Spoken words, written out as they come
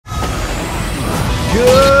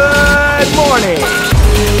Good morning.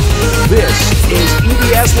 This is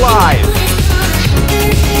EVS Live.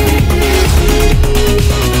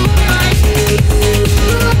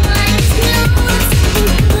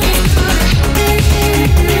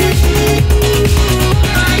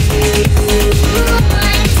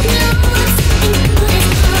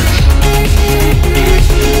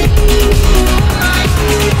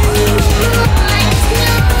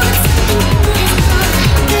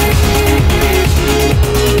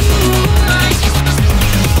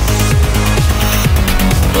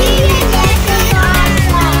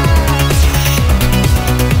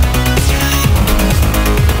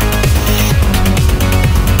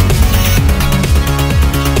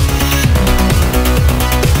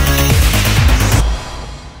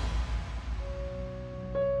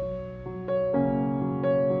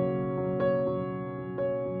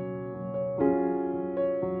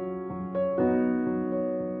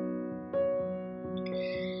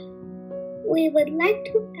 We would like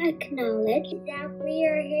to acknowledge that we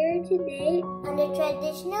are here today on the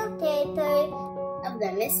traditional territory of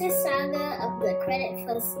the Mississauga of the Credit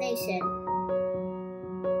First Nation.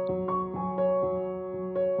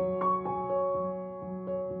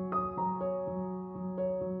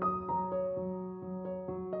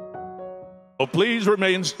 Please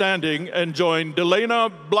remain standing and join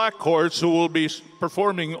Delana Blackhorse, who will be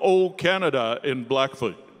performing O Canada in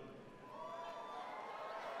Blackfoot.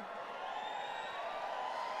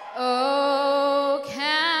 O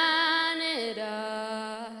Canada,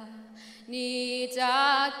 ni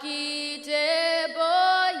taki te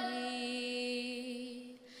boi,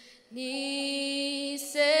 ni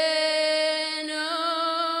seno,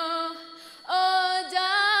 o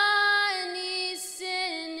da ni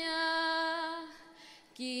senya,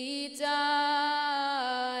 kita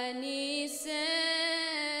ni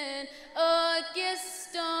sen, o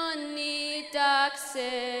giston ni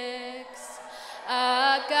taxix.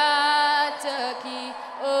 Agataki,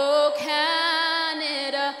 O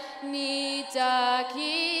Canada, ni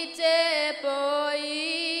taki te boi,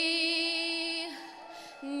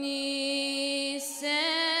 ni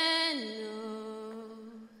seno,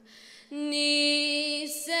 ni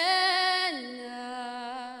sena.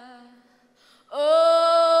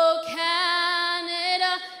 O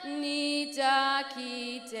Canada, ni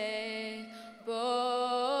taki te boi.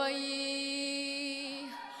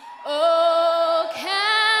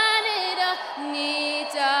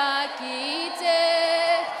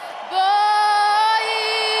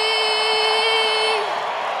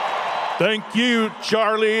 Thank you,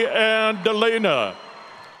 Charlie and Delana.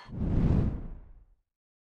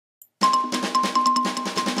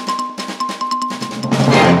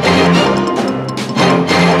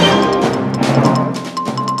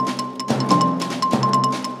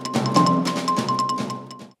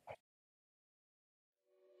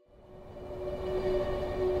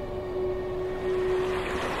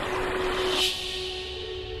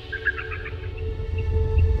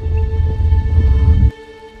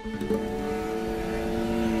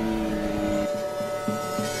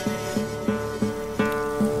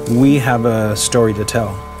 We have a story to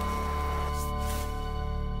tell.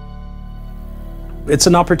 It's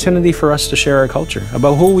an opportunity for us to share our culture,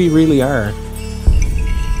 about who we really are.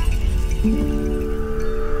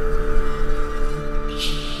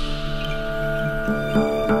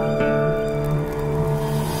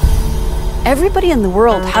 Everybody in the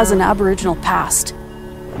world has an Aboriginal past,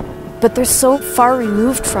 but they're so far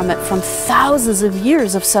removed from it from thousands of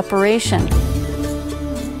years of separation.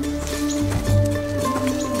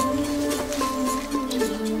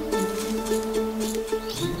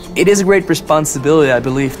 It is a great responsibility, I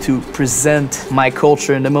believe, to present my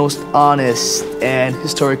culture in the most honest and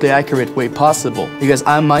historically accurate way possible, because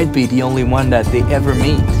I might be the only one that they ever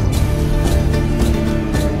meet.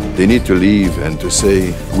 They need to leave and to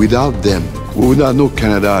say, without them, we would not know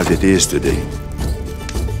Canada as it is today.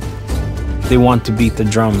 They want to beat the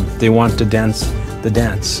drum, they want to dance the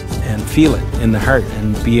dance and feel it in the heart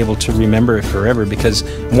and be able to remember it forever, because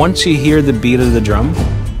once you hear the beat of the drum,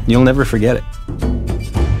 you'll never forget it.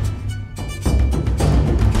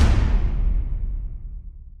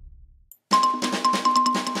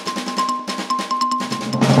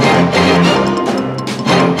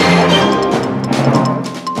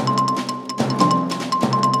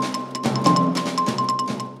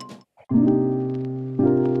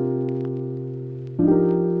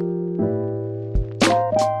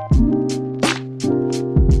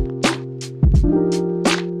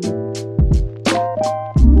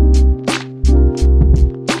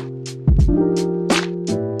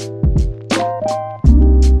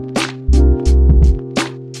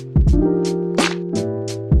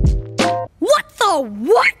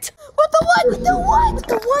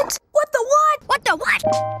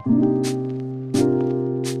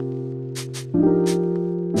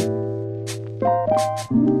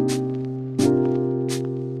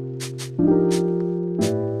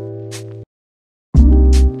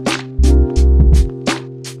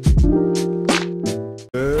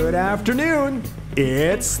 Good afternoon.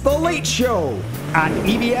 It's The Late Show on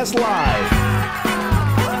EVS Live.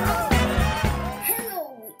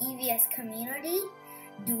 Hello, EVS community.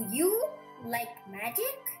 Do you like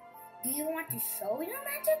magic? Do you want to show your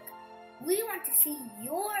magic? We want to see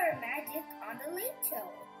your magic on The Late Show.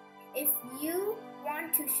 If you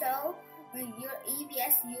want to show your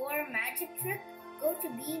EVS your magic trick, go to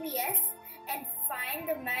BBS and find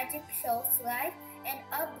the magic show slide and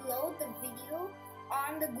upload the video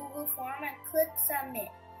on the Google form and click submit.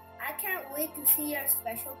 I can't wait to see your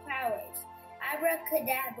special powers.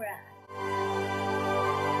 Abracadabra.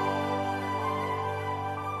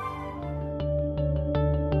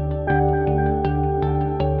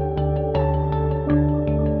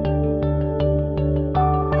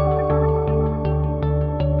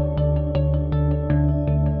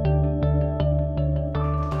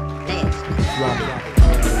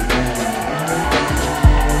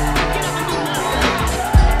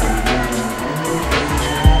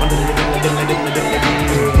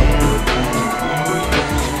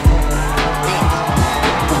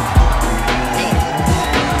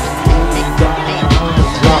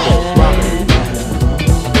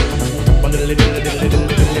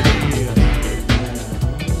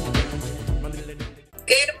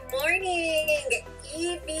 Good morning,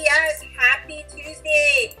 EVS. Happy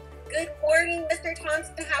Tuesday. Good morning, Mr.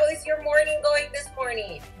 Thompson. How is your morning going this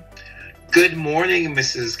morning? Good morning,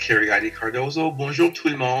 Mrs. Cariotti Cardozo. Bonjour tout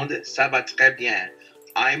le monde. Ça va très bien.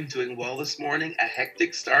 I'm doing well this morning. A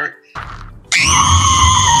hectic start.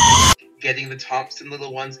 Getting the Thompson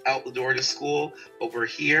little ones out the door to school, but we're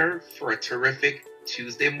here for a terrific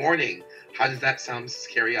Tuesday morning. How does that sound, Mrs.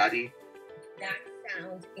 Cariotti? That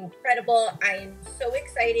sounds incredible. I am so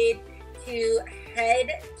excited to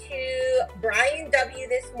head to Brian W.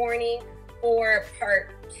 this morning for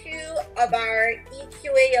part 2 of our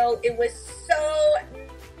EQAO. It was so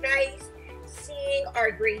nice seeing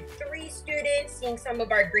our grade 3 students, seeing some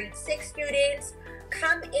of our grade 6 students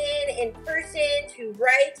come in person to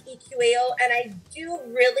write EQAO, and I do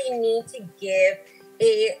really need to give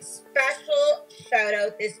a special shout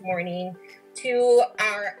out this morning to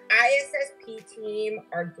our ISSP team,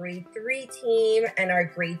 our grade 3 team, and our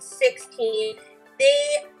grade 6 team.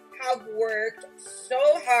 They have worked so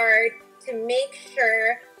hard to make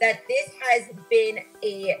sure that this has been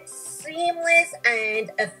a seamless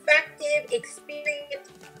and effective experience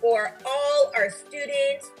for all our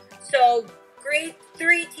students. So grade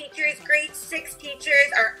 3 teachers, grade 6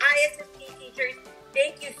 teachers, our ISSP teachers,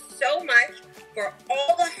 thank you so much for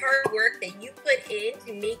all the hard work that you put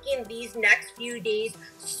into making these next few days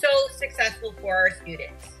so successful for our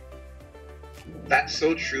students. That's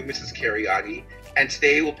so true, Mrs. Cariotti. And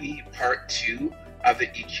today will be part 2 of the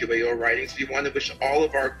EQAO writings. We want to wish all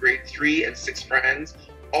of our grade 3 and 6 friends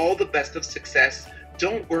all the best of success.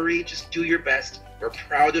 Don't worry, just do your best. We're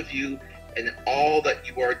proud of you and all that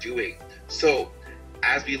you are doing. So,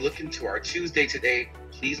 as we look into our Tuesday today,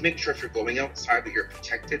 please make sure if you're going outside that you're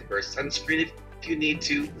protected. Wear sunscreen if you need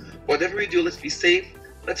to. Whatever we do, let's be safe,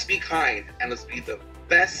 let's be kind, and let's be the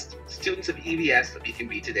best students of EVS that we can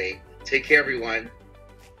be today. Take care, everyone.